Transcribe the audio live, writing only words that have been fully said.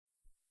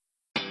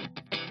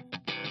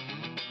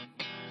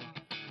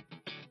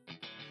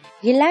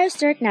Je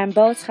luistert naar een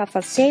boodschap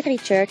van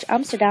C3 Church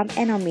Amsterdam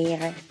en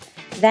Almere.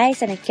 Wij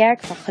zijn een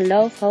kerk van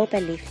geloof, hoop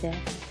en liefde.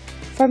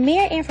 Voor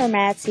meer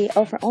informatie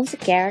over onze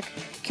kerk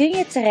kun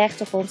je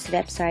terecht op onze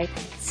website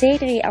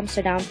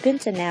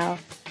c3amsterdam.nl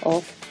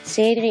of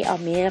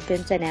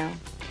c3almere.nl.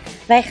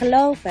 Wij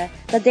geloven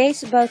dat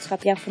deze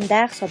boodschap jou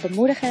vandaag zal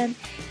bemoedigen,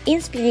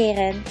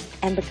 inspireren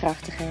en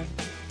bekrachtigen.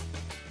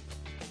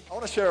 I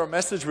want to share a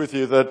message with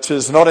you that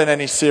is not in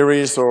any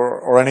series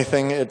or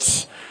anything.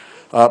 It's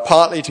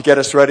partly to get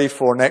us ready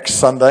for next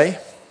Sunday.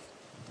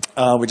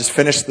 We just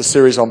finished the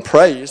series on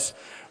praise,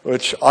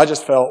 which I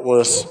just felt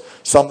was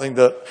something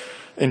that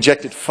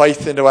injected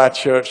faith into our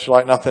church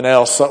like nothing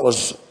else. That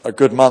was a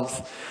good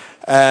month.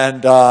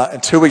 And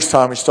in 2 weeks'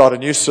 time, we start a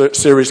new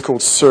series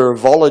called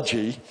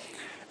Servology.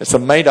 It's a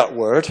made-up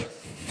word,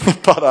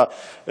 but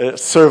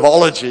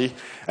servology.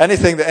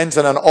 Anything that ends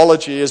in an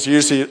ology is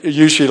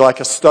usually like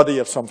a study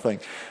of something.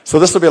 So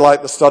this will be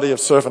like the study of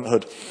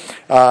servanthood.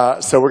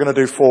 So we're going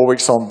to do 4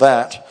 weeks on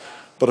that.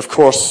 But of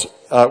course,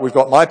 we've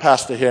got my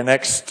pastor here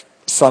next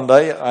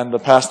Sunday and the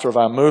pastor of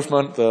our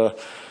movement, the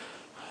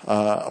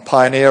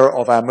pioneer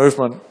of our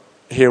movement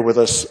here with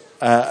us.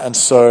 And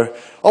so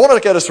I want to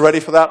get us ready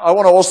for that. I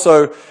want to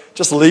also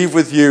just leave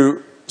with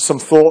you some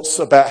thoughts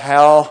about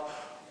how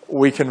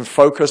we can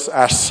focus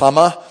our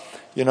summer.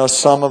 You know,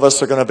 some of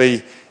us are going to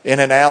be in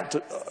and out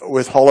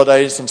with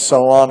holidays and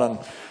so on,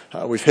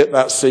 and we've hit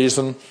that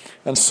season.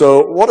 And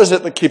so what is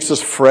it that keeps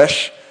us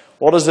fresh?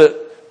 What is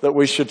it that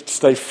we should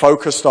stay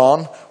focused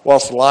on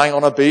whilst lying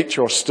on a beach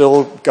or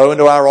still go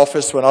into our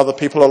office when other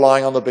people are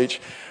lying on the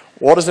beach?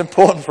 What is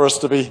important for us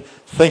to be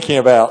thinking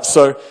about?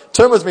 So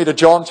turn with me to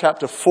John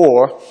chapter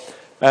 4,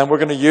 and we're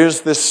going to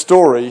use this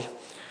story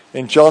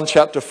in John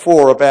chapter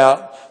 4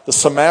 about the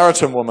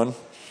Samaritan woman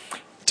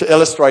to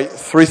illustrate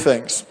 3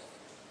 things.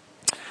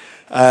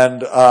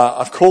 And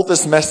I've called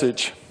this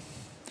message,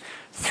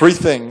 3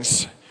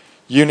 things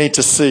you need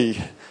to see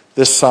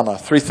this summer.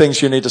 3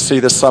 things you need to see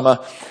this summer.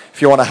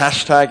 If you want a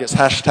hashtag, it's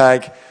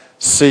hashtag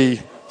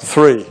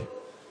C3.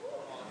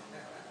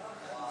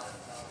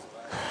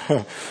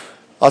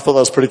 I thought that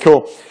was pretty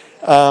cool.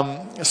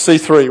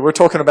 C3. We're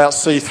talking about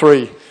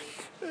C3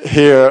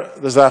 here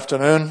this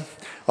afternoon.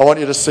 I want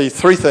you to see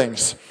 3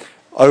 things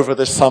over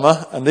this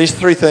summer. And these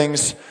 3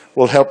 things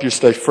will help you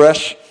stay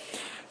fresh.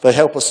 They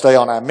help us stay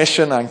on our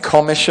mission and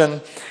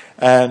commission,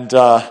 and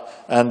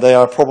they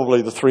are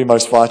probably the 3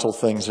 most vital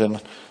things in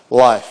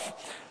life.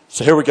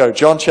 So here we go.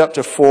 John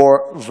chapter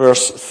 4,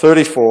 verse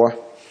 34.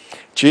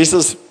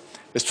 Jesus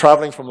is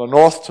traveling from the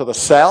north to the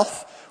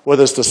south with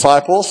his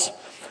disciples,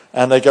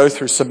 and they go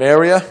through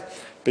Samaria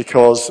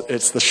because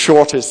it's the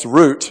shortest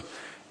route,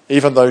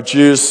 even though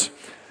Jews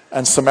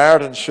and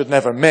Samaritans should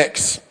never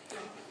mix.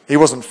 He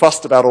wasn't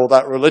fussed about all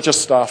that religious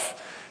stuff.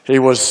 He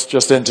was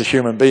just into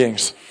human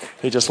beings.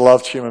 He just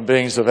loved human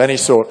beings of any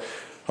sort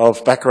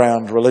of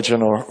background,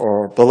 religion,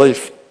 or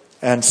belief.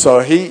 And so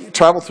he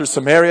traveled through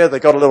Samaria. They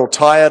got a little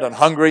tired and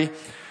hungry.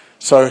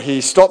 So he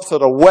stopped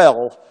at a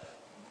well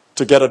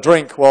to get a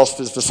drink whilst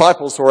his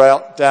disciples were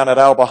out down at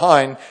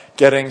Al-Bahain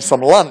getting some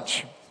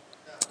lunch.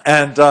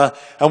 And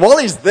while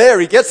he's there,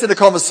 he gets into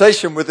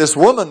conversation with this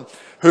woman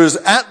who's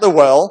at the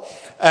well.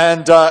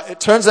 And it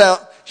turns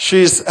out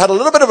she's had a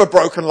little bit of a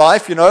broken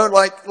life, you know,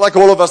 like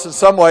all of us in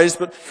some ways,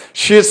 but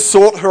she has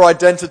sought her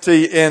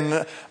identity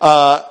in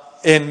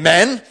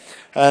men,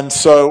 and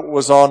so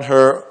was on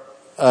her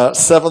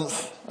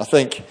 7th, I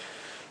think,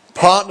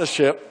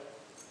 partnership,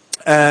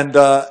 and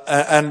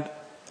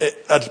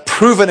it had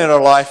proven in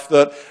her life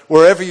that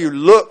wherever you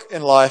look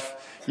in life,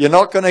 you're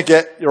not going to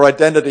get your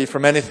identity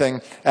from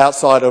anything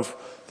outside of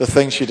the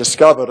thing she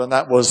discovered, and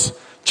that was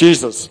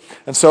Jesus.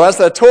 And so as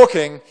they're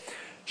talking,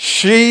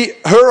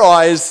 her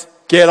eyes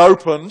get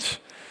opened.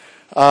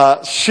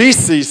 She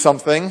sees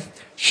something.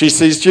 She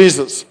sees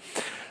Jesus.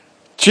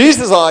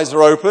 Jesus' eyes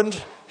are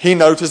opened. He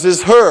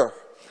notices her.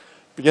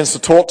 Begins to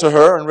talk to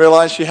her and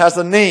realize she has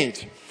a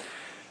need.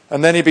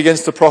 And then he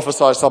begins to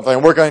prophesy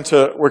something. We're going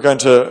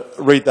to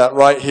read that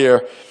right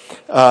here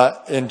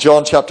in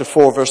John chapter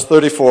 4, verse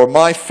 34.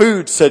 My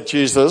food, said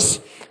Jesus.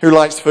 Who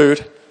likes food?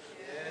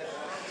 Yeah.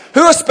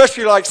 Who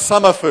especially likes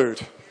summer food?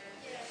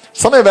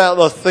 Something about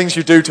the things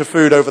you do to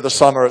food over the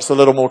summer, it's a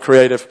little more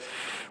creative.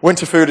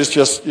 Winter food is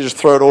you just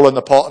throw it all in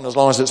the pot, and as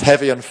long as it's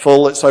heavy and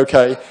full, it's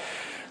okay.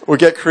 We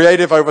get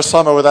creative over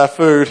summer with our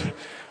food.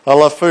 I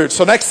love food.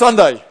 So next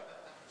Sunday,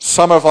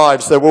 summer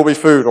vibes, there will be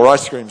food or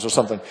ice creams or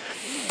something.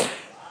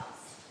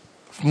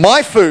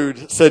 My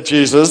food, said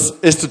Jesus,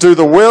 is to do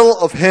the will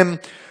of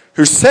him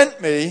who sent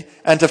me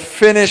and to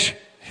finish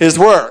his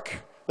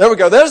work. There we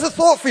go. There's a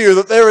thought for you,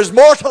 that there is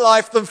more to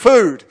life than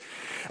food.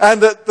 And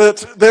that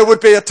there would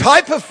be a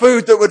type of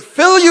food that would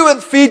fill you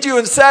and feed you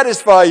and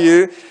satisfy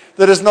you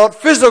that is not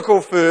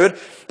physical food,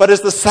 but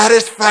is the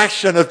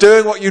satisfaction of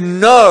doing what you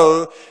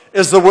know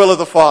is the will of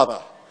the Father.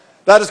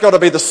 That has got to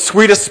be the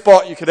sweetest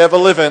spot you could ever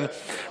live in,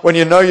 when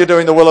you know you're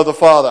doing the will of the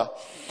Father.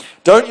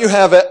 Don't you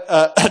have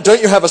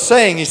a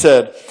saying, he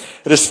said,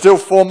 it is still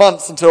 4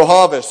 months until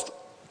harvest.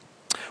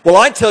 Well,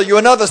 I tell you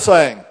another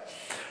saying.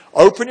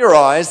 Open your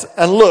eyes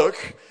and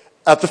look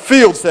at the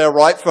fields they are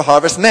ripe for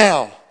harvest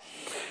now.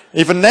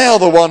 Even now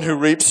the one who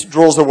reaps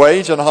draws a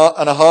wage and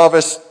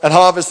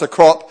harvests a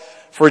crop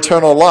for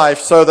eternal life,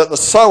 so that the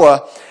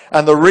sower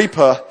and the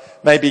reaper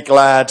may be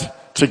glad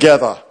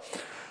together.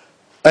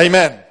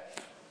 Amen.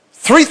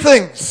 3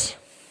 things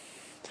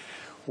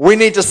we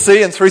need to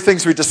see, and 3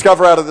 things we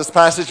discover out of this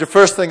passage. The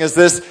first thing is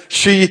this: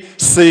 she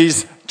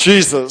sees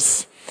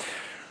Jesus.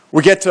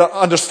 We get to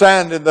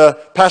understand in the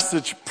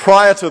passage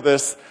prior to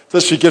this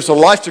that she gives her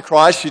life to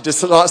Christ. She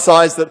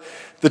decides that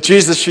the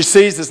Jesus she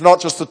sees is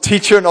not just a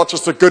teacher, not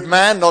just a good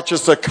man, not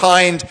just a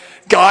kind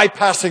guy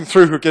passing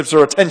through who gives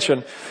her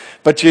attention,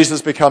 but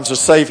Jesus becomes her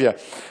Savior.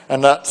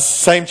 And that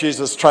same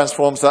Jesus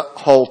transforms that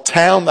whole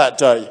town that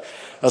day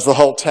as the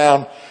whole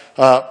town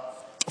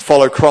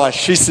follow Christ.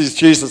 She sees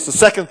Jesus. The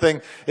second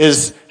thing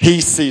is he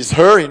sees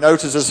her. He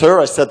notices her.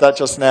 I said that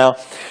just now.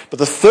 But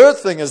the third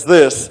thing is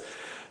this,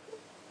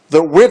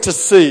 that we're to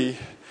see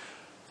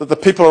that the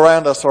people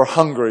around us are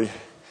hungry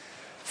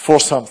for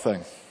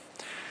something.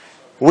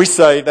 We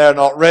say they're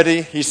not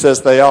ready. He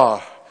says they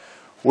are.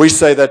 We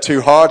say they're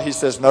too hard. He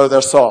says, no,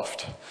 they're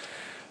soft.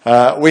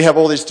 We have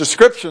all these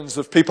descriptions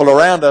of people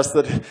around us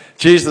that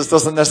Jesus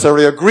doesn't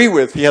necessarily agree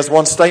with. He has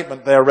one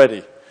statement: they're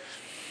ready.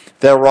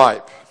 They're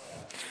ripe.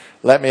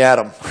 Let me at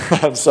them.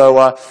 And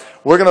so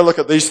we're going to look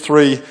at these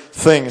 3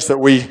 things that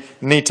we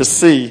need to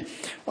see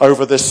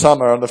over this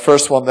summer. And the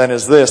first one then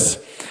is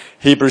this.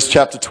 Hebrews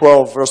chapter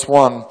 12, verse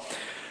 1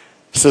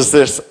 says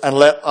this: and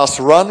let us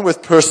run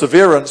with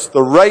perseverance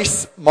the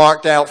race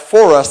marked out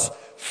for us,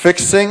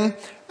 fixing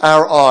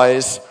our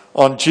eyes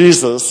on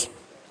Jesus,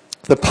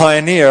 the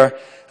pioneer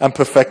and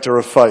perfecter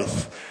of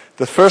faith.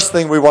 The first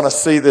thing we want to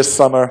see this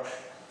summer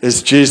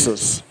is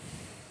Jesus.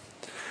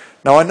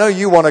 Now, I know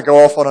you want to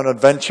go off on an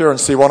adventure and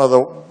see one of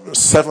the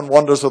 7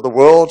 wonders of the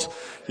world.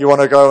 You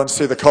want to go and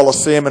see the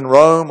Colosseum in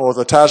Rome, or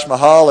the Taj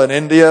Mahal in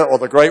India, or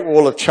the Great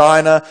Wall of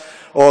China,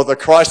 or the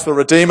Christ the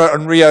Redeemer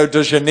in Rio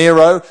de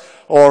Janeiro,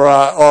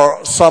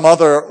 or some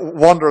other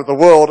wonder of the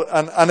world.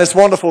 And it's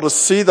wonderful to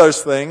see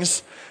those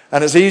things,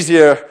 and it's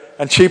easier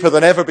and cheaper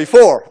than ever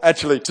before,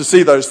 actually, to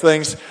see those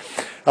things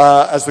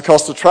as the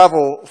cost of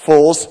travel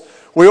falls.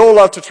 We all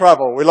love to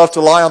travel. We love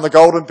to lie on the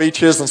golden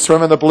beaches and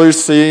swim in the blue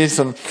seas,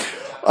 and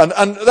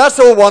that's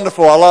all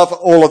wonderful. I love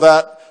all of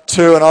that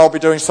too, and I'll be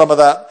doing some of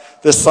that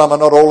this summer,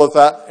 not all of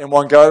that in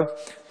one go.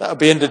 That would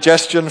be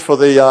indigestion for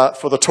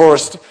the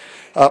tourist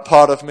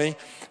part of me.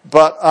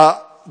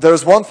 But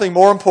there's one thing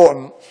more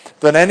important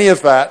than any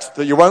of that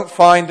you won't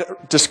find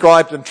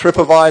described in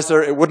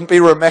TripAdvisor. It wouldn't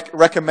be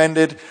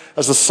recommended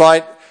as a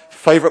site,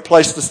 favorite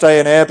place to stay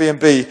in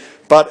Airbnb,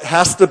 but it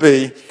has to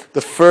be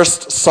the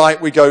first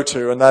site we go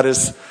to, and that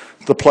is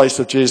the place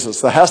of Jesus.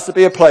 There has to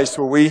be a place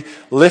where we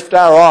lift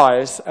our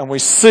eyes and we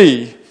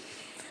see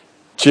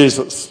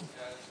Jesus.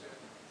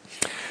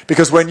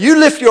 Because when you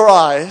lift your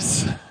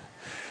eyes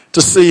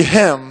to see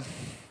him,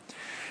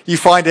 you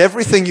find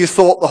everything you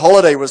thought the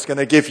holiday was going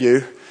to give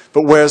you,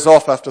 but wears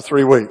off after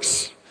 3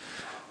 weeks.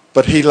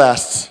 But he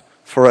lasts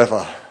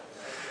forever.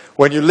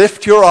 When you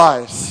lift your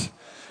eyes,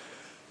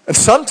 and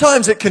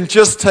sometimes it can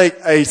just take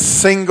a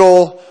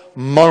single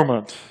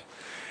moment.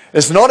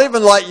 It's not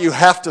even like you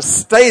have to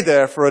stay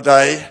there for a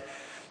day.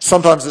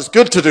 Sometimes it's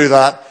good to do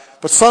that.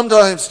 But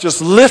sometimes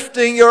just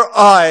lifting your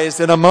eyes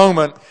in a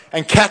moment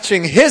and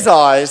catching his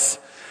eyes,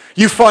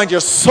 you find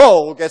your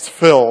soul gets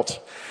filled.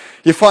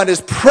 You find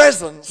his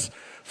presence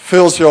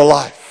fills your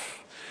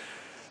life.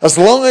 As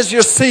long as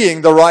you're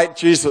seeing the right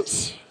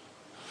Jesus.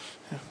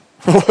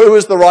 Who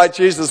is the right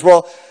Jesus?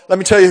 Well, let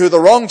me tell you who the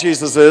wrong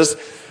Jesus is.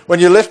 When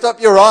you lift up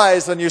your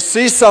eyes and you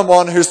see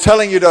someone who's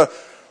telling you to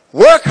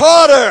work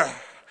harder,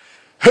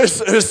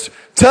 who's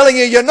telling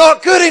you you're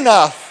not good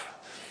enough,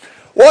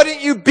 why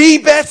don't you be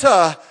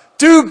better,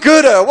 do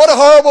gooder? What a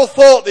horrible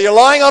thought that you're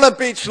lying on a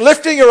beach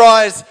lifting your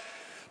eyes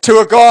to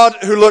a God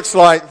who looks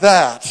like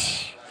that.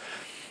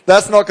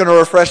 That's not going to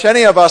refresh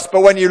any of us.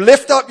 But when you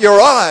lift up your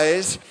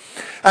eyes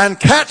and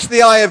catch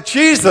the eye of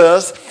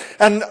Jesus,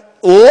 and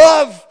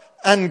love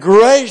and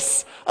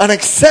grace and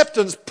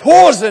acceptance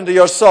pours into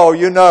your soul,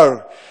 you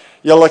know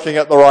you're looking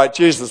at the right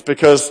Jesus.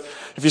 Because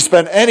if you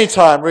spend any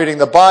time reading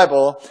the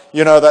Bible,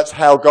 you know that's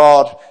how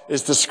God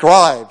is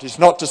described. He's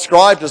not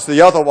described as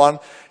the other one.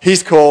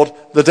 He's called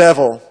the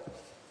devil.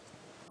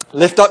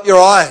 Lift up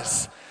your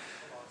eyes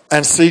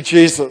and see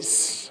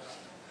Jesus.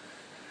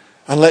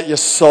 And let your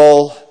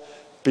soul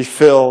be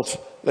filled.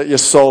 Let your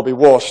soul be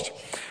washed.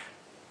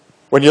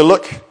 When you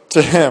look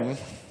to him,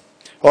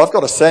 well, I've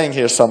got a saying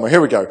here somewhere.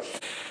 Here we go.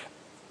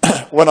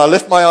 When I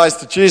lift my eyes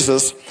to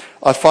Jesus,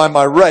 I find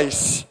my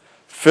race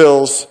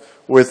fills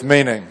with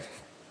meaning.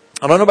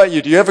 I don't know about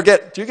you. Do you ever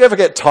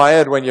get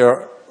tired when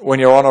you're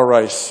on a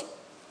race?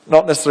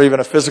 Not necessarily even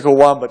a physical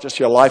one, but just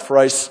your life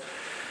race.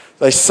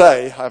 They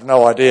say, I have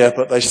no idea,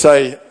 but they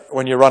say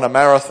when you run a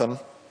marathon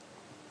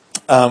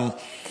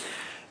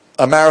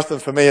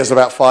for me is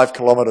about 5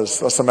 kilometers.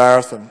 That's a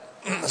marathon.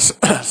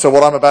 So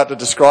what I'm about to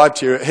describe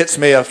to you, it hits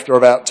me after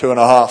about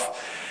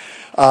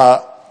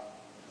 2.5.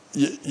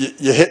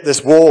 You hit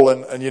this wall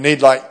and you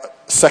need like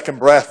second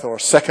breath or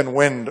second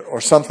wind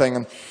or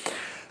something.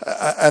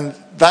 And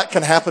that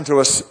can happen to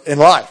us in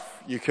life.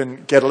 You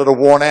can get a little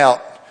worn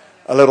out,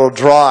 a little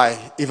dry,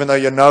 even though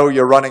you know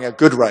you're running a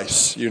good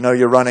race. You know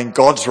you're running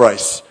God's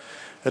race.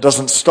 It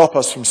doesn't stop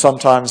us from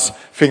sometimes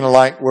feeling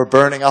like we're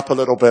burning up a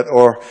little bit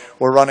or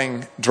we're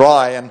running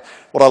dry. And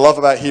what I love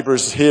about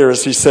Hebrews here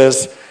is he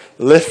says,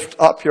 lift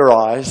up your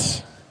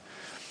eyes,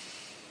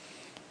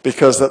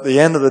 because at the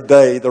end of the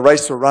day, the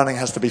race we're running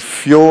has to be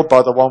fueled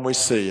by the one we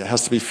see. It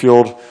has to be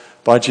fueled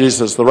by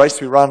Jesus. The race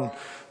we run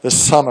this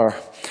summer,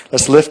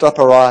 let's lift up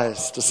our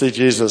eyes to see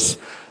Jesus,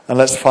 and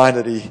let's find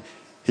that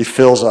he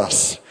fills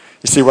us.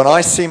 You see, when I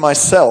see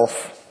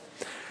myself,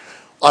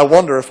 I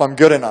wonder if I'm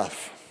good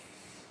enough.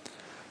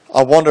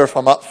 I wonder if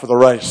I'm up for the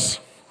race.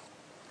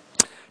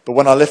 But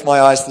when I lift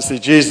my eyes to see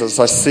Jesus,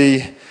 I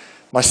see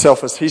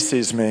myself as he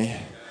sees me,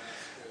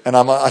 and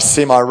I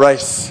see my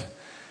race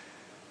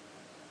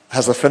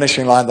has a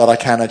finishing line that I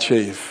can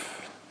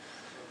achieve.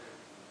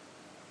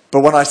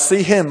 But when I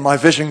see him, my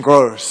vision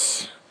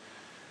grows.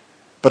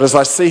 But as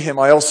I see him,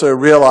 I also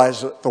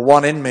realize that the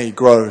one in me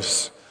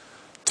grows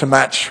to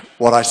match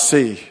what I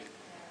see,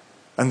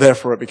 and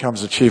therefore it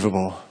becomes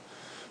achievable.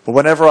 But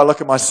whenever I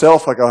look at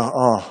myself, I go,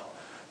 oh,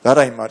 that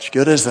ain't much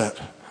good, is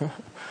it?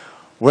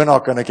 We're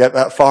not going to get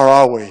that far,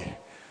 are we?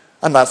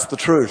 And that's the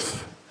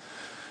truth.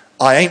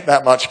 I ain't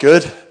that much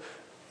good,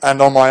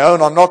 and on my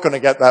own, I'm not going to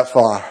get that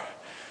far.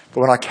 But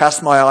when I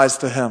cast my eyes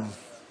to him,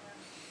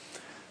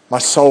 my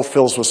soul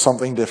fills with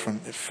something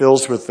different. It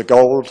fills with the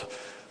gold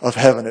of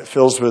heaven. It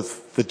fills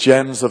with the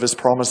gems of his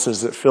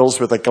promises. It fills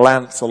with a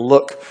glance, a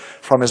look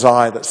from his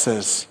eye that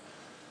says,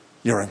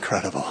 you're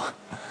incredible.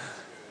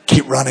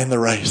 Keep running the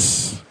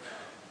race.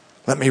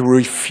 Let me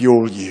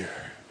refuel you.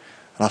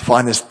 And I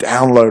find this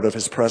download of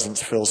his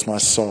presence fills my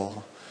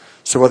soul.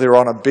 So whether you're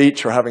on a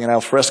beach or having an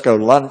alfresco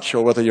lunch,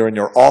 or whether you're in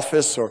your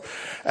office or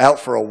out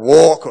for a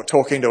walk or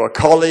talking to a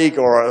colleague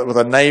or with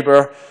a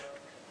neighbor,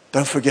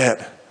 don't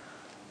forget,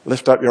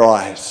 lift up your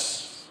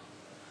eyes.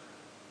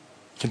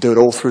 You can do it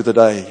all through the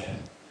day.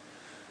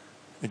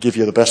 It'll give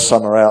you the best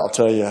summer out, I'll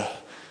tell you.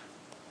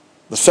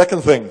 The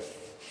second thing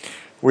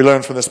we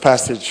learn from this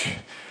passage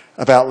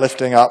about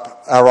lifting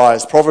up our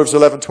eyes. Proverbs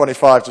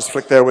 11:25, just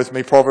flick there with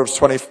me. Proverbs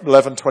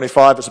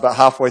 11:25, it's about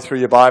halfway through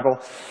your Bible.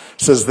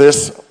 It says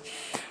this,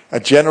 a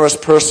generous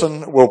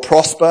person will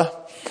prosper.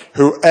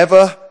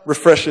 Whoever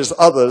refreshes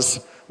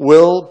others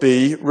will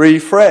be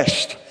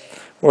refreshed.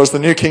 Or as the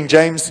New King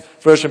James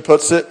Version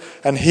puts it,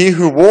 and he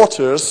who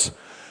waters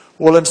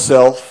will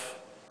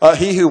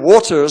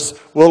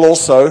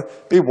also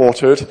be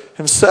watered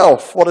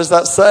himself. What is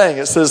that saying?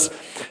 It says,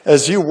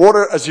 as you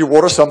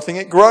water something,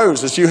 it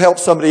grows. As you help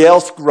somebody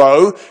else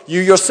grow, you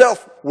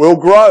yourself will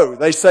grow.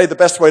 They say the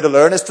best way to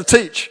learn is to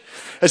teach.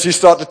 As you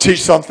start to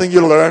teach something, you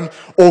learn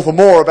all the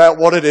more about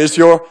what it is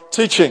you're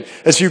teaching.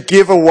 As you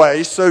give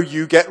away, so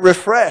you get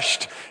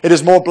refreshed. It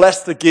is more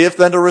blessed to give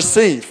than to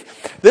receive.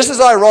 This is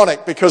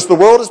ironic because the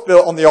world is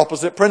built on the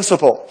opposite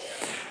principle.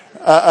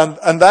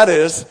 And that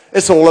is,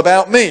 it's all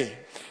about me.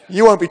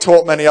 You won't be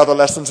taught many other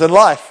lessons in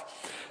life,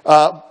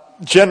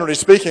 generally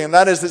speaking. And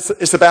that is,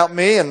 it's about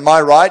me and my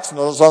rights, and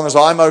as long as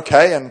I'm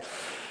okay. And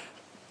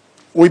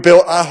we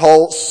built our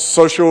whole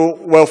social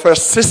welfare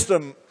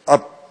system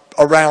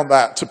around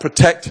that to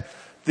protect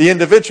the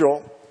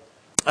individual.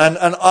 And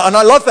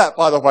I love that,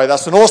 by the way.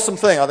 That's an awesome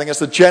thing. I think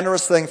it's a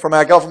generous thing from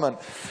our government.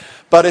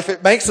 But if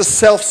it makes us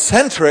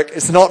self-centric,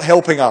 it's not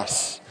helping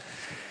us.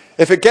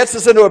 If it gets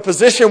us into a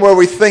position where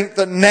we think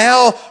that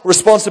now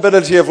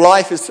responsibility of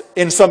life is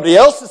in somebody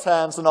else's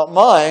hands and not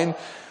mine,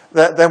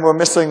 then we're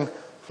missing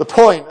the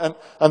point.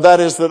 And that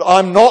is that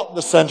I'm not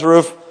the center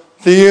of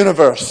the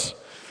universe.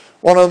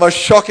 One of the most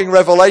shocking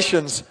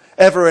revelations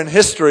ever in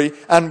history,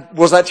 and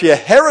was actually a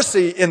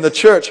heresy in the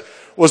church,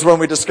 was when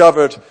we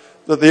discovered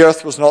that the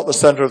earth was not the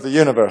center of the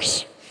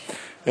universe.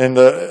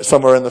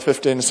 Somewhere in the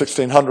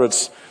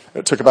 1600s.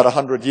 It took about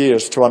 100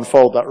 years to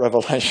unfold that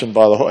revelation,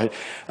 by the way.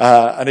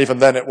 And even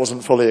then it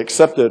wasn't fully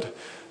accepted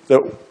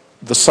that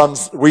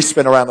we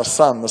spin around the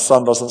sun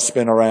doesn't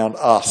spin around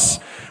us.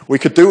 We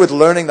could do with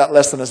learning that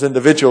lesson as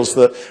individuals,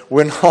 that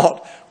we're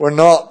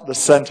not the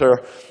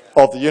center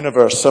of the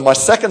universe. So my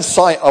second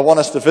site I want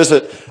us to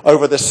visit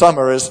over this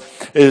summer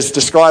is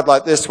described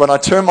like this. When I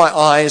turn my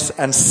eyes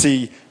and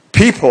see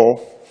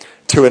people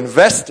to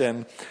invest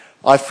in,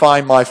 I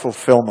find my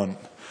fulfillment.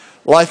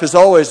 Life is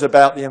always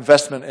about the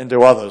investment into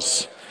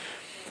others.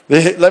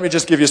 Let me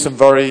just give you some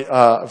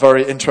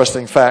very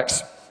interesting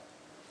facts.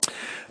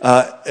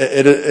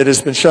 It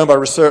has been shown by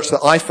research that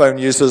iPhone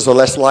users are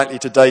less likely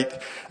to date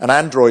an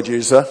Android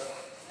user.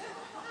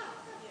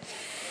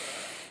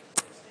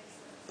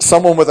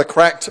 Someone with a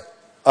cracked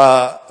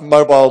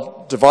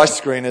mobile device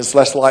screen is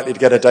less likely to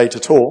get a date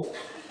at all.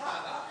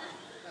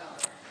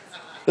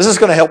 This is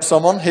going to help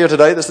someone here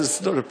today. This is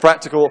sort of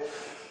practical.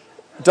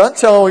 Don't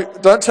tell me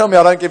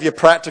I don't give you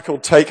practical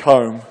take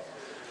home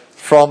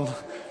from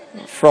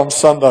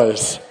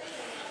Sundays.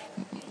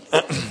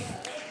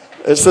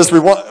 It says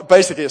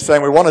it's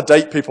saying we want to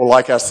date people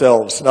like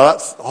ourselves. Now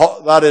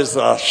that is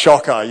a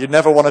shocker. You'd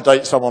never want to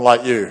date someone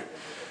like you.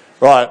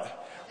 Right.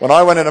 When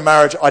I went into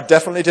marriage, I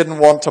definitely didn't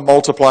want to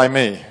multiply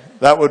me.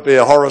 That would be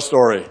a horror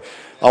story.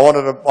 I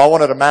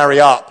wanted to marry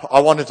up.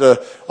 I wanted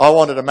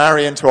to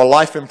marry into a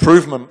life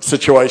improvement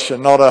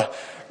situation,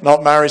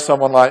 not marry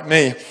someone like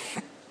me.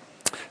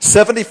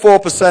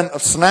 74%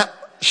 of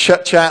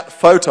Snapchat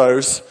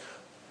photos,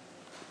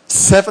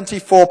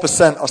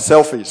 74% are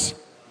selfies.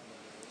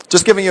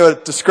 Just giving you a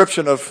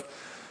description of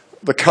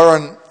the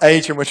current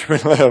age in which we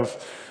live,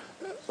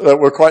 that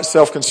we're quite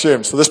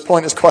self-consumed. So this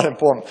point is quite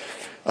important.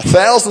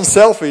 1,000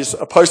 selfies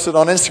are posted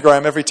on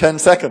Instagram every 10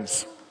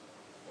 seconds.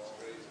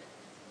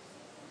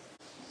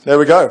 There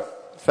we go.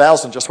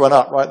 1,000 just went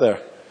up right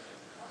there.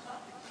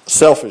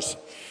 Selfies.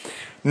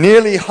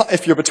 Nearly,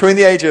 if you're between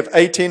the age of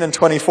 18 and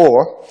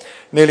 24,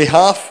 nearly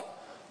half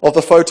of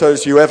the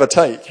photos you ever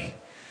take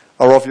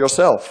are of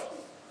yourself.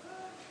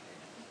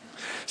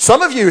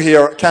 Some of you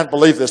here can't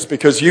believe this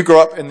because you grew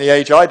up in the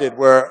age I did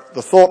where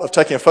the thought of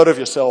taking a photo of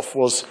yourself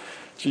was,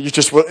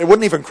 it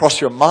wouldn't even cross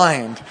your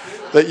mind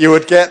that you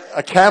would get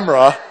a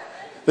camera,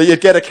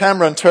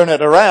 and turn it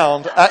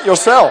around at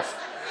yourself.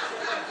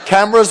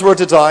 Cameras were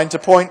designed to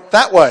point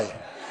that way.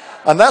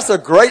 And that's a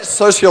great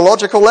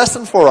sociological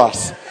lesson for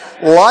us.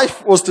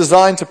 Life was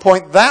designed to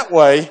point that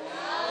way,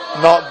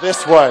 not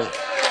this way.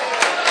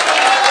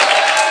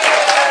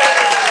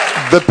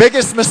 The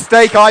biggest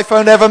mistake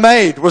iPhone ever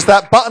made was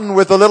that button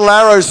with the little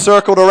arrows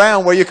circled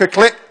around where you could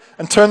click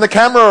and turn the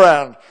camera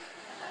around.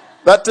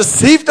 That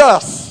deceived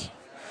us.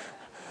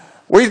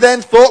 We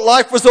then thought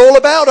life was all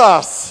about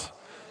us.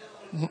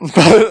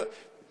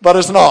 But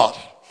it's not.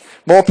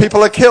 More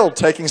people are killed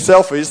taking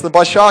selfies than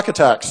by shark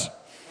attacks.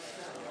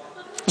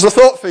 There's a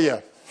thought for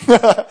you.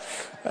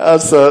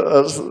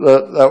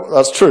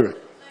 That's true,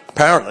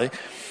 apparently.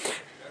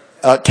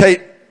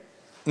 Kate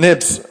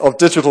Nibbs of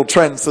Digital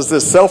Trends says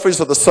this: selfies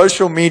are the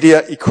social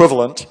media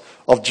equivalent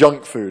of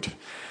junk food.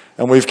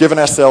 And we've given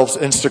ourselves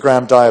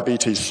Instagram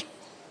diabetes.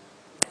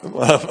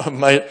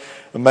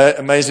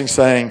 Amazing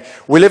saying.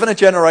 We live in a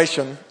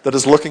generation that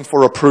is looking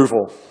for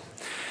approval.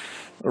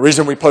 The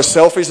reason we post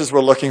selfies is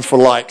we're looking for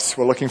likes.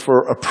 We're looking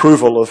for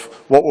approval of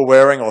what we're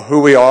wearing or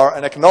who we are,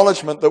 an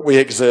acknowledgement that we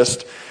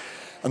exist.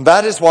 And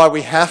that is why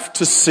we have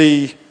to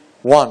see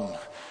one.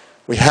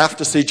 We have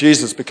to see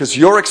Jesus, because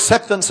your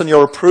acceptance and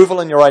your approval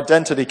and your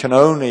identity can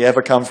only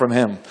ever come from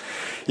him.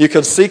 You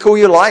can seek all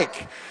you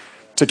like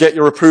to get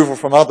your approval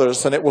from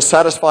others, and it will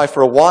satisfy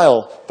for a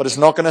while, but it's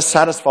not going to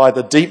satisfy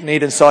the deep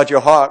need inside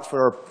your heart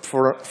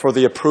for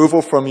the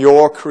approval from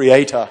your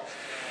Creator.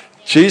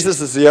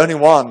 Jesus is the only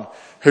one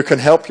who can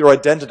help your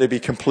identity be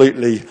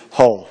completely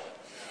whole.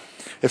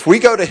 If we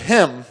go to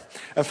him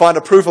and find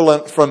approval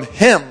from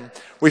him,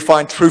 we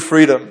find true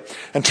freedom.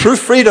 And true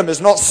freedom is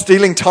not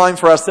stealing time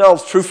for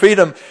ourselves. True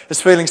freedom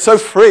is feeling so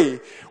free,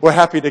 we're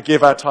happy to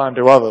give our time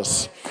to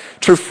others.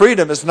 True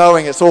freedom is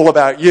knowing it's all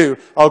about you.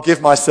 I'll give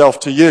myself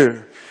to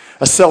you.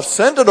 A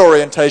self-centered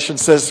orientation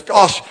says,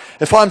 gosh,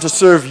 if I'm to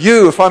serve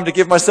you, if I'm to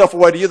give myself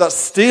away to you, that's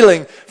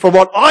stealing from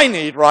what I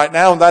need right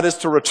now, and that is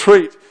to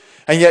retreat.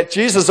 And yet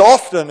Jesus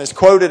often is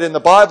quoted in the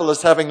Bible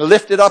as having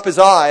lifted up his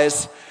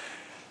eyes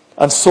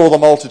and saw the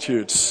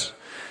multitudes.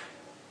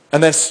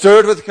 And then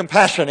stirred with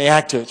compassion, he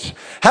acted.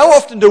 How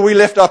often do we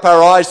lift up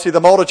our eyes, see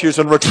the multitudes,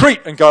 and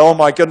retreat and go, oh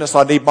my goodness,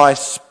 I need my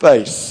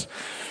space?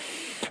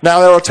 Now,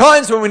 there are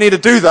times when we need to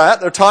do that.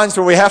 There are times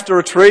when we have to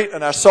retreat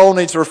and our soul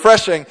needs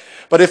refreshing.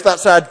 But if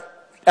that's our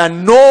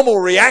normal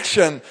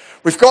reaction,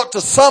 we've got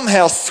to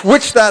somehow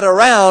switch that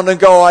around and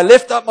go, I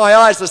lift up my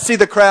eyes to see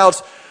the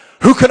crowds.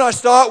 Who can I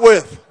start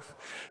with?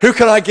 Who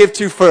can I give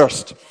to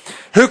first?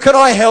 Who can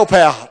I help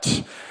out?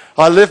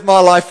 I live my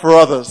life for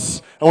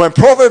others. And when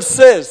Proverbs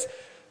says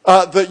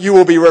that you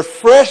will be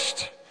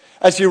refreshed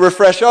as you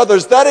refresh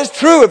others, that is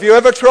true. Have you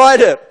ever tried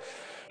it?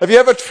 Have you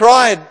ever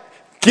tried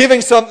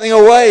giving something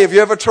away? Have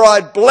you ever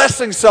tried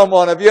blessing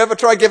someone? Have you ever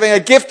tried giving a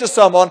gift to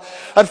someone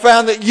and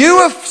found that you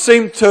have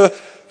seemed to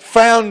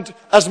found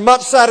as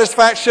much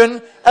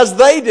satisfaction as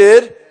they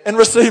did in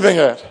receiving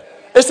it?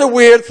 It's a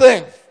weird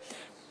thing,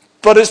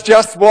 but it's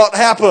just what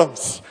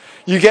happens.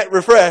 You get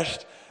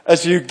refreshed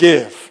as you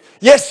give.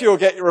 Yes, you'll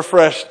get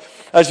refreshed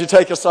as you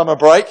take a summer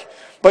break,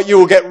 but you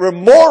will get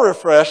more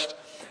refreshed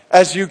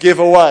as you give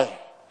away.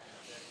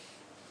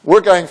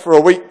 We're going for a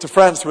week to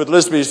France with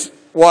Lisby's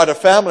wider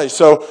family.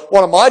 So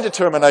one of my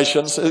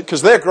determinations,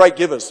 because they're great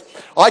givers,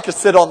 I could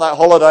sit on that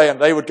holiday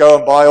and they would go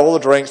and buy all the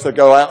drinks, they'd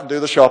go out and do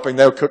the shopping,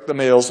 they would cook the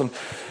meals, and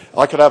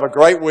I could have a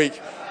great week.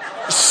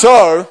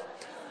 So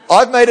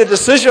I've made a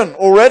decision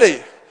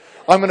already.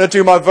 I'm going to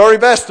do my very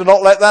best to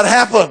not let that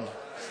happen.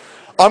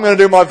 I'm going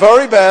to do my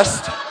very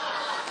best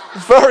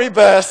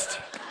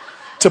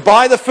to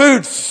buy the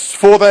foods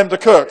for them to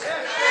cook.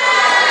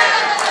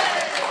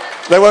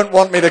 They won't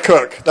want me to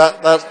cook.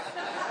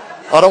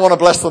 I don't want to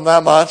bless them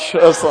that much.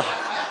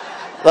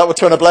 That would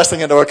turn a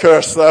blessing into a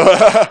curse, though.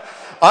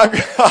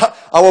 I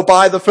will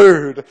buy the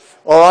food,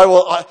 or I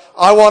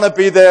want to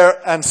be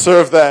there and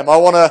serve them. I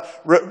want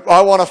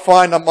to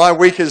find that my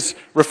week is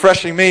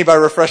refreshing me by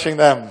refreshing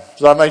them.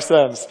 Does that make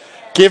sense?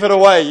 Give it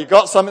away. You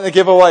got something to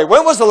give away.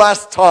 When was the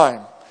last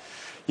time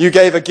you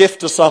gave a gift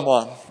to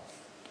someone?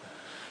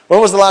 When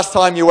was the last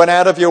time you went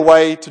out of your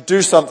way to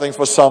do something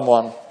for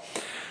someone?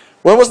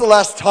 When was the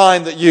last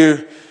time that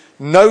you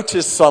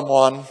noticed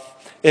someone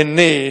in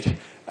need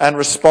and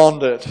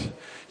responded?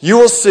 You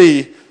will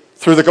see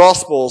through the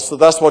Gospels that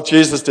that's what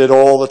Jesus did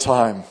all the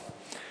time.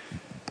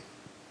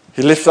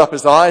 He lifts up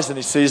his eyes and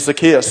he sees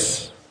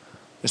Zacchaeus.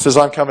 He says,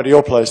 I'm coming to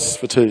your place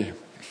for tea.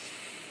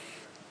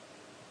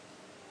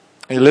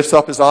 He lifts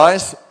up his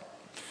eyes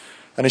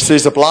and he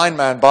sees a blind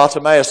man,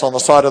 Bartimaeus, on the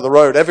side of the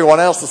road. Everyone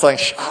else is saying,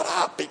 shut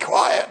up, be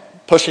quiet,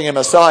 pushing him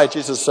aside.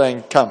 Jesus is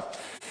saying, come,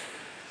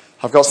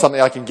 I've got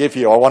something I can give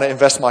you. I want to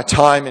invest my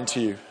time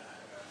into you.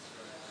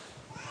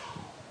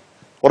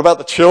 What about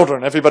the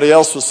children? Everybody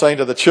else was saying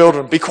to the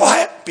children, be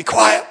quiet, be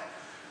quiet.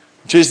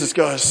 Jesus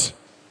goes,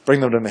 bring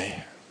them to me.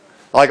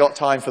 I got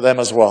time for them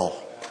as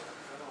well.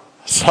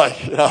 It's like,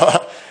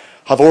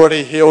 I've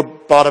already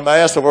healed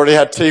Bartimaeus. I've already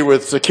had tea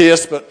with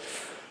Zacchaeus, but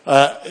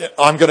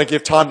I'm going to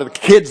give time to the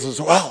kids as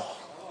well.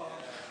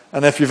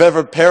 And if you've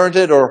ever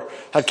parented or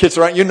had kids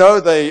around, you know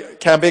they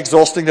can be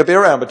exhausting to be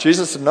around. But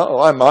Jesus said, no,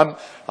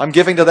 I'm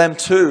giving to them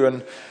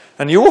too.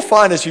 And you will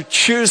find as you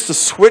choose to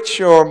switch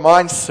your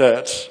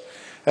mindset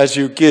as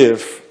you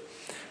give,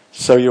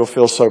 so you'll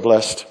feel so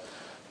blessed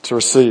to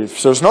receive.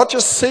 So it's not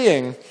just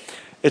seeing,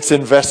 it's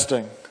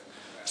investing.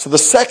 So the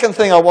second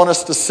thing I want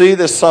us to see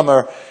this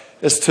summer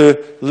is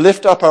to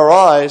lift up our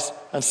eyes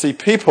and see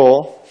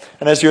people.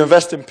 And as you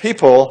invest in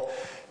people,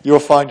 you'll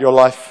find your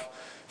life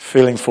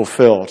feeling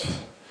fulfilled.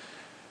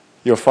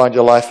 You'll find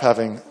your life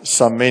having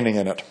some meaning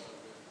in it.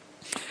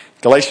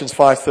 Galatians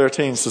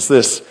 5:13 says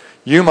this,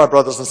 you, my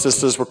brothers and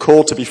sisters, were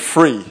called to be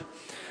free,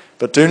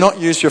 but do not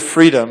use your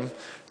freedom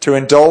to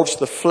indulge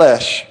the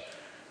flesh,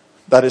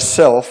 that is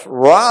self.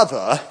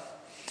 Rather,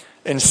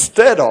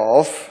 instead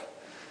of,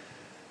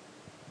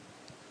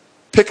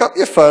 pick up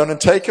your phone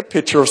and take a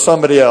picture of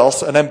somebody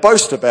else and then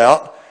boast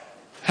about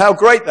how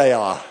great they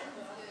are.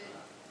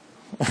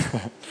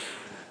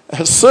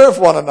 Serve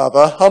one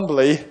another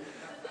humbly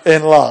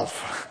in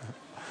love.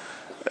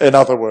 In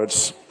other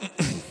words,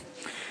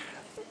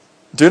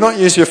 do not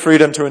use your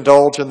freedom to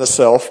indulge in the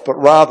self, but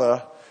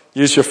rather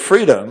use your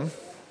freedom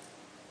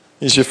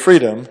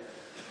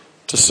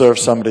to serve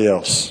somebody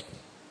else.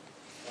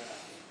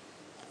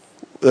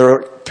 There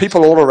are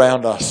people all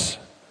around us.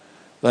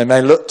 They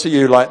may look to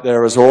you like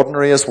they're as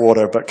ordinary as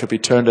water, but could be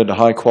turned into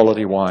high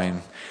quality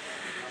wine.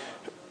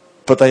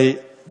 But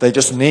they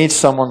just need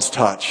someone's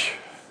touch.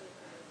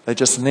 They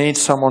just need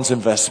someone's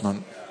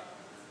investment.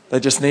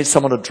 They just need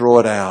someone to draw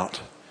it out.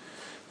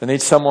 They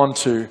need someone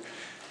to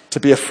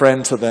be a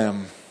friend to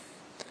them.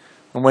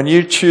 And when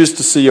you choose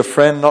to see your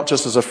friend not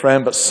just as a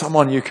friend, but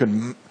someone you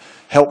can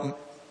help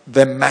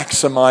them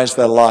maximize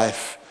their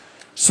life,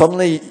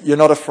 suddenly you're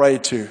not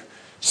afraid to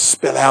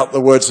spill out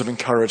the words of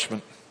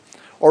encouragement.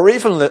 Or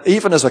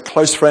even as a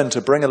close friend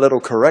to bring a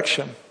little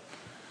correction.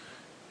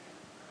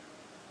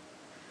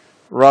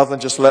 Rather than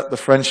just let the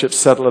friendship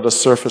settle at a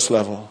surface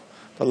level,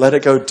 but let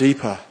it go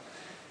deeper.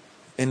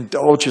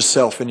 Indulge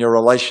yourself in your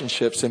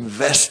relationships.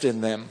 Invest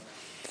in them.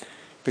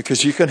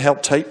 Because you can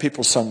help take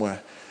people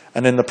somewhere.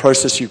 And in the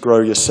process you grow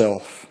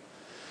yourself.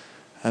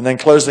 And then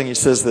closing he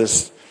says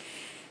this.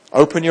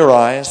 Open your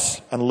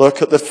eyes and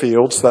look at the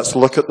fields. That's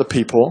look at the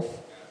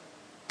people.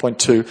 Point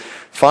 2.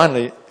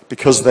 Finally,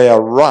 because they are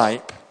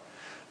ripe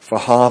for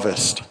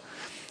harvest.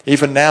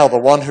 Even now the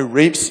one who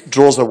reaps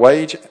draws a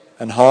wage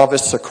and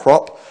harvests a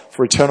crop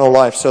for eternal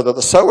life, so that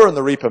the sower and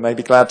the reaper may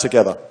be glad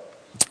together.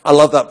 I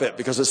love that bit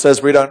because it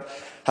says we don't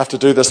have to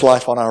do this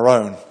life on our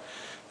own.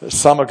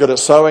 Some are good at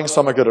sowing,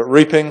 some are good at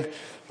reaping,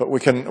 but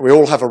we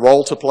all have a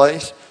role to play.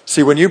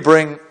 See, when you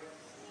bring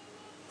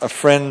a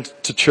friend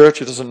to church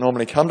who doesn't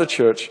normally come to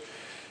church,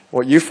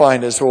 what you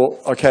find is, well,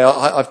 okay,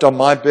 I've done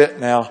my bit,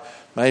 now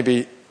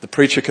maybe the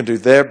preacher can do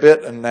their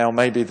bit, and now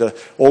maybe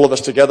all of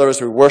us together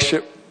as we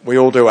worship, we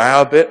all do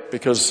our bit,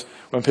 because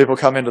when people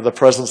come into the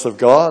presence of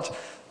God,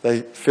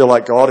 they feel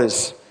like God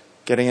is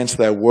getting into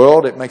their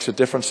world. It makes a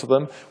difference to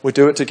them. We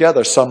do it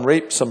together. Some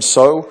reap, some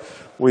sow.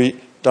 We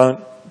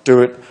don't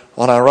do it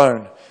on our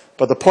own.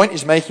 But the point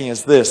he's making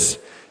is this,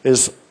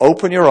 is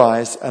open your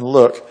eyes and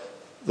look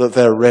that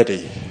they're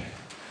ready.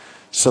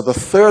 So the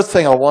third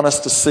thing I want us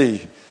to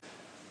see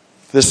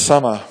this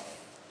summer,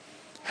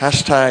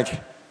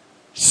 hashtag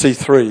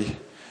C3,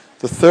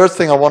 the third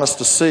thing I want us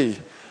to see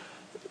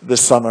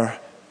this summer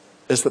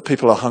is that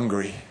people are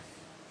hungry.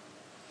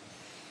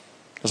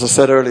 As I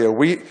said earlier,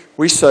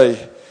 we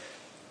say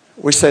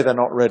they're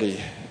not ready.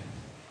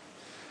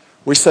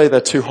 We say they're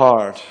too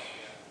hard.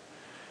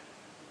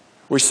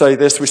 We say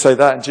this, we say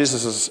that, and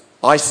Jesus says,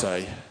 I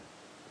say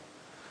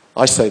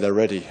they're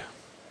ready.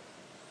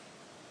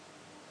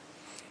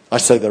 I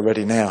say they're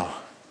ready now.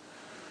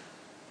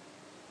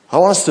 I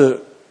want us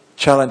to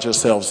challenge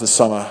ourselves this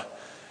summer.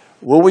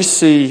 Will we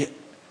see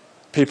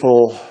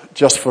people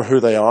just for who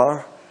they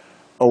are,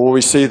 or will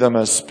we see them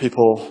as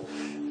people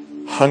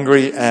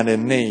hungry and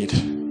in need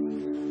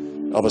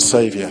of a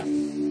Savior?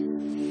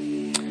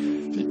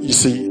 You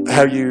see,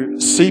 how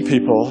you see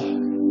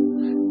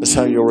people is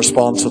how you'll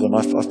respond to them.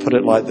 I've put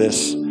it like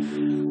this.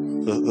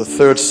 The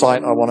third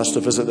site I want us to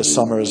visit this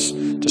summer is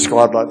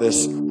described like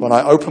this. When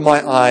I open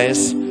my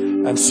eyes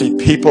and see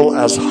people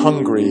as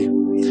hungry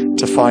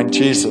to find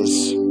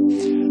Jesus,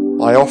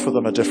 I offer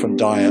them a different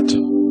diet.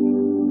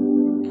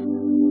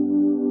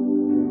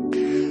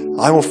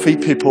 I will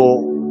feed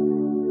people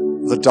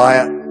the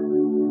diet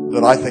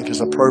that I think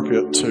is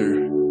appropriate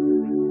to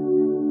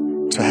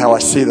how I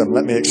see them.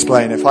 Let me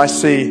explain. If I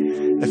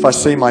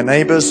see my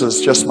neighbors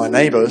as just my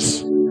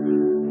neighbors,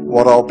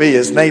 what I'll be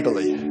is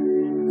neighborly.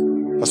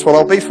 That's what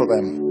I'll be for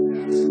them.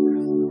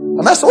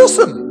 And that's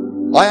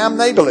awesome. I am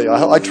neighborly.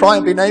 I try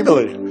and be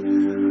neighborly.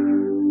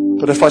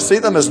 But if I see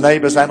them as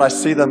neighbors and I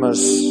see them as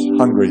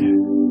hungry,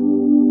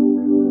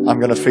 I'm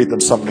going to feed them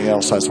something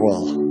else as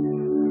well.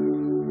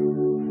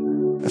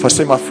 If I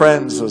see my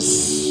friends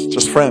as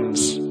just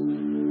friends,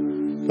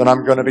 then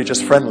I'm going to be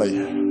just friendly.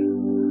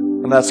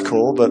 And that's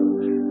cool, but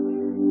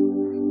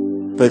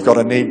they've got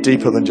a need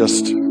deeper than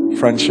just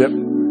friendship.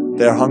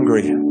 They're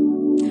hungry.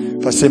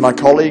 If I see my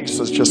colleagues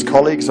as just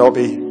colleagues, I'll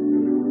be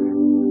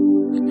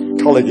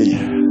colleague-y.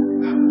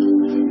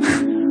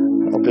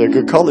 I'll be a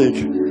good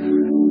colleague.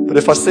 But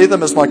if I see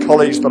them as my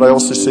colleagues, but I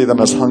also see them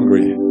as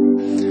hungry.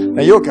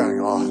 Now you're going,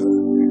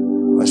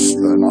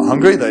 they're not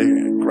hungry. They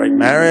great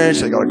marriage.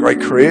 They got a great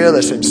career.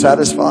 They seem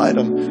satisfied.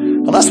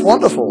 And that's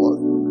wonderful.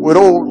 We'd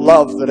all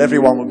love that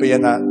everyone would be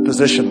in that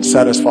position,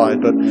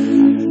 satisfied. But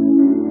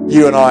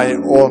you and I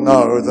all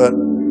know that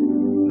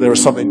there is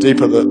something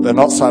deeper that they're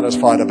not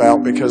satisfied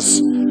about,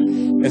 because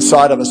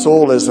inside of us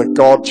all is a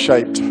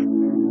God-shaped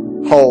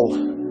hole.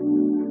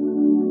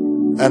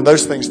 And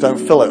those things don't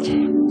fill it.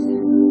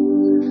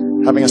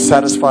 Having a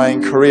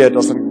satisfying career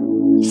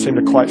doesn't seem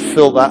to quite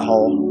fill that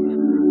hole.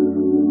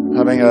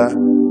 Having a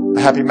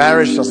happy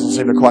marriage doesn't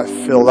seem to quite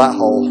fill that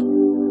hole.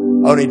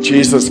 Only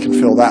Jesus can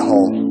fill that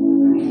hole.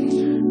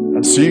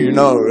 And so you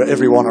know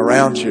everyone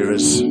around you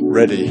is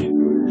ready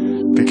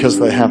because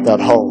they have that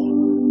hole.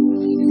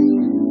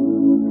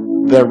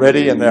 They're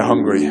ready and they're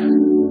hungry.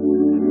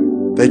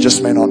 They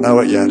just may not know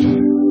it yet.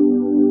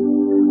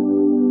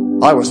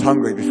 I was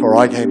hungry before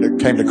I came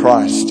to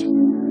Christ.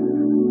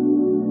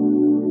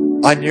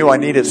 I knew I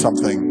needed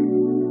something.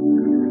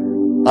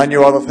 I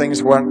knew other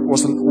things were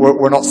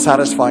not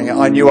satisfying it.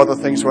 I knew other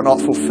things were not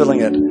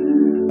fulfilling it.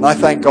 And I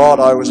thank God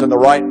I was in the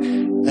right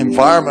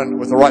environment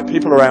with the right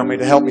people around me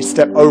to help me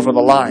step over the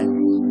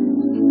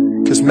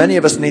line. Because many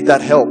of us need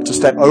that help to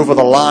step over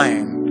the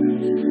line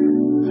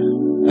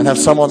and have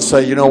someone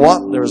say, you know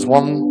what? There is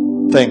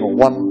one thing or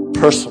one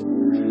person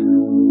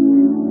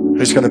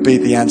who's going to be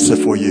the answer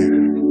for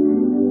you.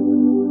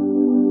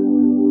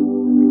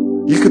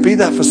 You could be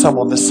that for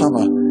someone this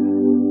summer.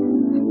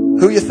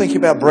 Who are you thinking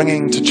about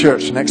bringing to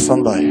church next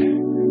Sunday?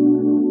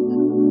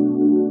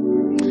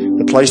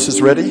 The place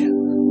is ready.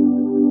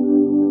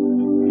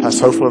 Has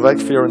Hoofdweg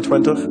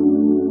 24.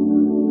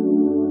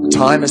 The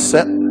time is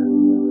set.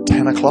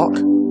 10 o'clock.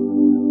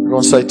 We're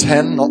going to say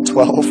 10, not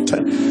 12.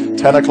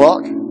 10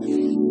 o'clock.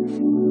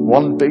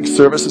 One big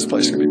service. This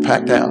place is going to be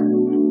packed out.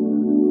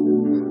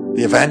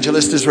 The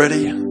evangelist is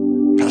ready.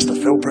 Pastor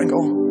Phil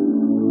Pringle.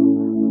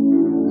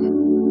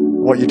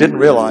 What you didn't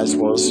realize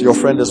was your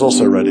friend is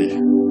also ready.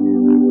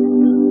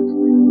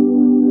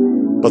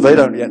 But they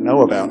don't yet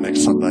know about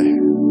next Sunday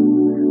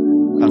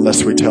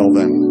unless we tell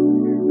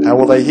them. How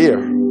will they hear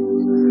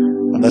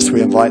unless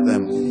we invite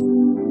them?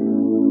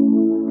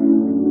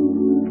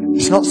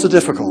 It's not so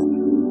difficult.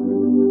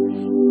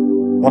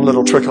 One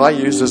little trick I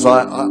use is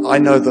I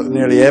know that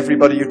nearly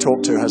everybody you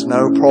talk to has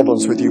no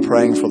problems with you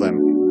praying for them.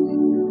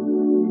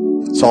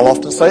 So I'll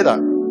often say that.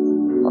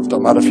 I've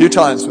done that a few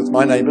times with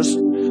my neighbors.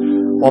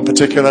 One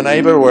particular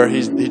neighbor where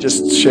he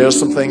just shares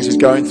some things he's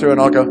going through, and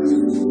I'll go,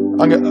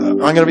 I'm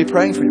going to be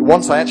praying for you.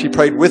 Once I actually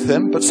prayed with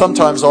him, but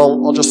sometimes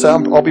I'll just say,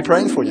 I'll be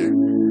praying for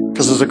you.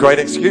 Because there's a great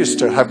excuse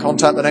to have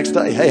contact the next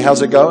day. Hey,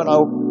 how's it going?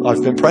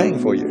 I've been praying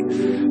for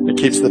you. It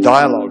keeps the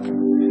dialogue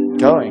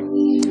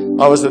going.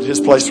 I was at his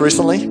place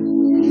recently,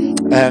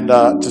 and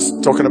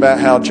just talking about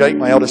how Jake,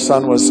 my eldest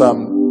son, was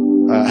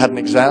had an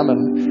exam,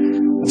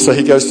 and so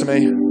he goes to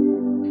me,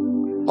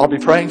 I'll be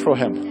praying for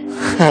him.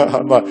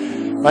 I'm like,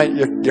 mate,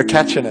 you're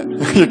catching it.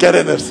 You're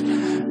getting this.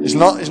 He's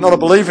not a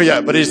believer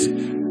yet, but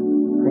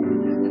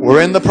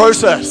we're in the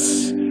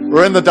process.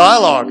 We're in the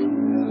dialogue.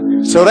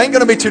 So it ain't going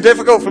to be too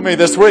difficult for me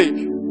this week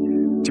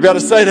to be able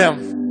to say to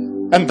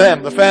him and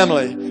them, the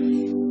family,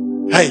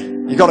 hey,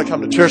 you got to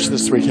come to church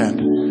this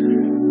weekend.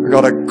 We've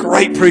got a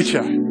great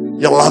preacher.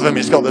 You'll love him.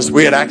 He's got this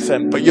weird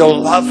accent, but you'll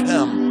love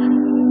him.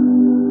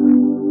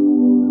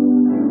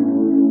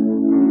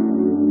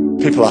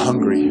 People are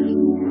hungry.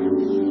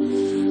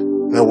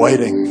 They're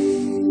waiting.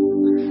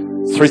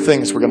 3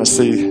 things we're going to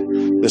see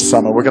this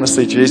summer. We're going to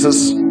see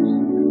Jesus.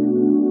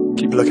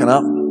 Keep looking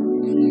up.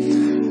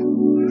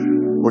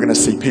 We're going to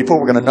see people.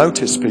 We're going to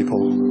notice people.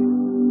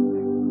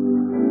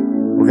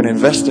 We're going to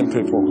invest in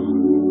people.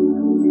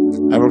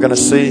 And we're going to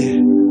see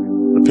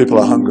that people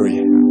are hungry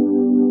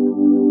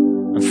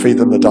and feed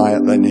them the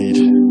diet they need.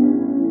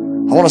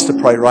 I want us to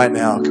pray right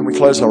now. Can we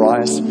close our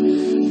eyes? I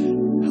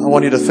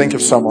want you to think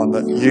of someone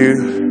that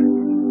you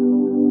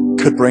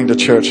could bring to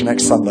church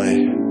next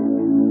Sunday.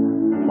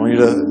 want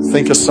you to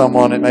think of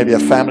someone, it may be a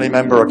family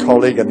member, a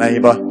colleague, a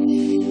neighbor. And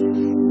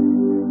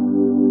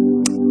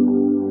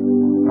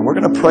we're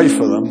going to pray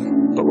for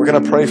them, but we're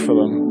going to pray for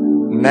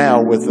them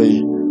now with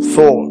the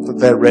thought that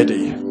they're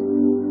ready.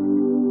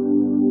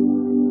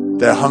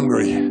 They're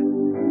hungry.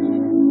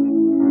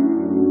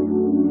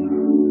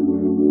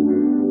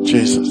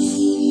 Jesus.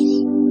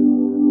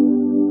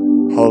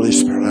 Holy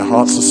Spirit, our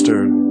hearts are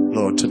stirred,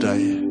 Lord,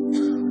 today.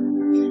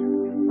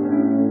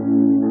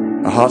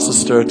 Our hearts are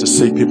stirred to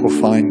see people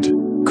find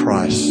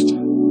Christ.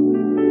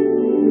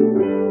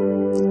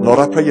 Lord,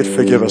 I pray you'd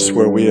forgive us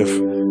where we have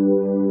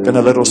been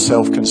a little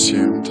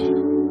self-consumed.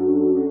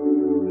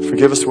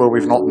 Forgive us where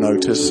we've not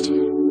noticed.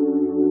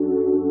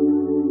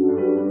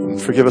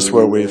 And forgive us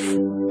where we've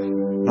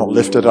not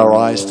lifted our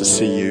eyes to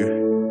see you.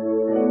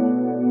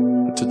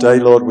 But today,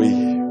 Lord, we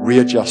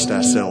readjust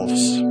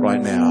ourselves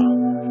right now.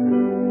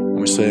 And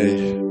we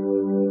say,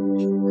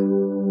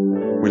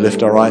 we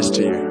lift our eyes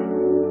to you.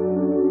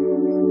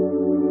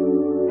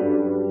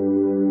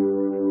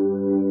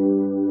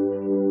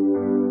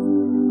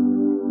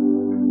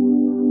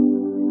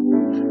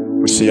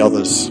 We see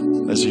others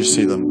as you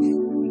see them.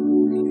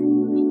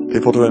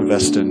 People to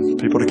invest in,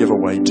 people to give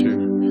away to.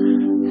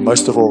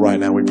 Most of all right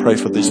now, we pray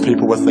for these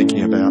people we're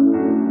thinking about.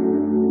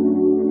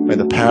 May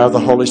the power of the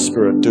Holy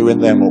Spirit do in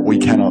them what we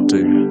cannot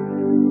do.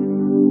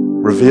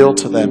 Reveal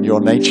to them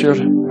your nature,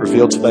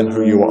 reveal to them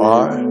who you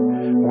are.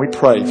 And we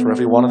pray for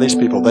every one of these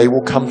people, they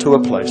will come to a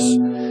place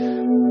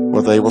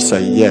where they will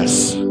say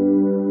yes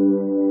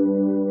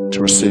to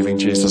receiving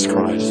Jesus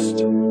Christ.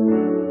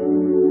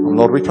 And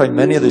Lord, we pray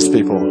many of these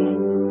people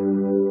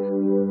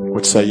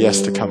would say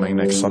yes to coming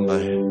next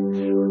Sunday.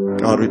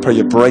 God, we pray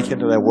you break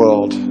into their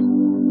world.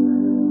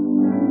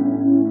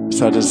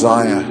 It's our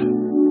desire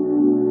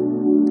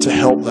to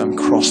help them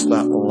cross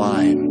that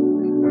line.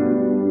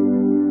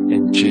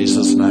 In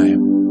Jesus'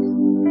 name.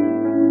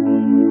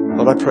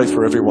 Lord, I pray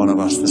for every one of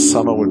us. This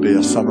summer would be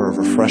a summer of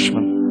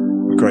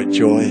refreshment, of great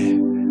joy.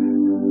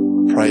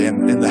 Pray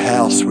in the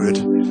house we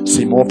would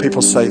see more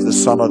people saved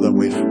this summer than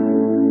we've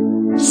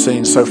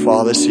seen so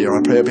far this year.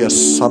 I pray it'd be a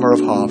summer of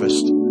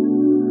harvest.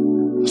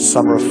 A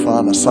summer of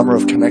fun, a summer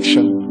of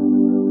connection.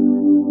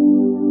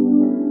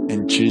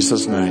 In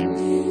Jesus' name.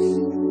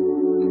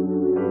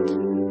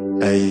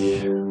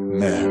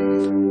 Amen.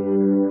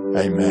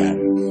 Amen.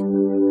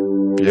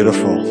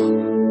 Beautiful.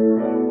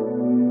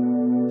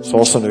 It's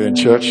awesome to be in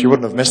church. You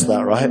wouldn't have missed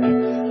that, right?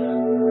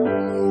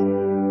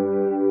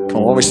 Come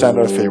on, when we stand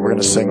on our feet, we're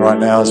going to sing right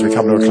now as we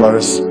come to a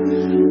close.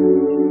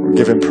 We'll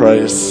give him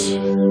praise.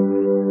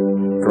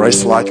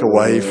 Grace like a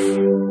wave.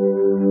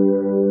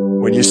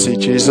 When you see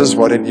Jesus,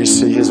 why didn't you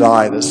see his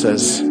eye that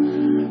says,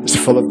 it's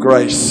full of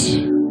grace,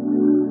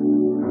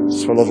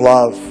 it's full of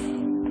love.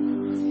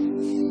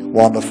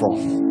 Wonderful.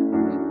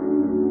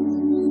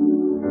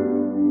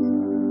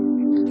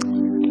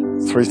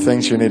 3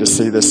 things you need to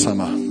see this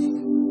summer.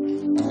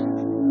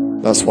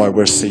 That's why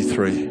we're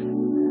C3.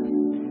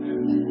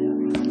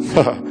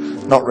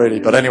 Not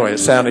really, but anyway, it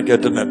sounded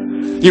good, didn't it?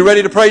 You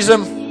ready to praise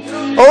him?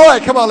 All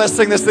right, come on, let's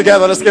sing this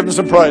together. Let's give him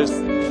some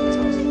praise.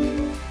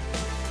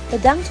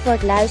 Bedankt voor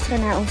het luisteren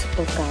naar onze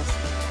podcast.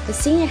 We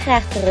zien je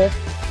graag terug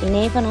in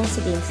een van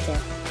onze diensten.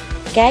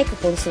 Kijk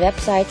op onze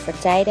website voor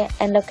tijden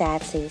en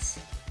locaties.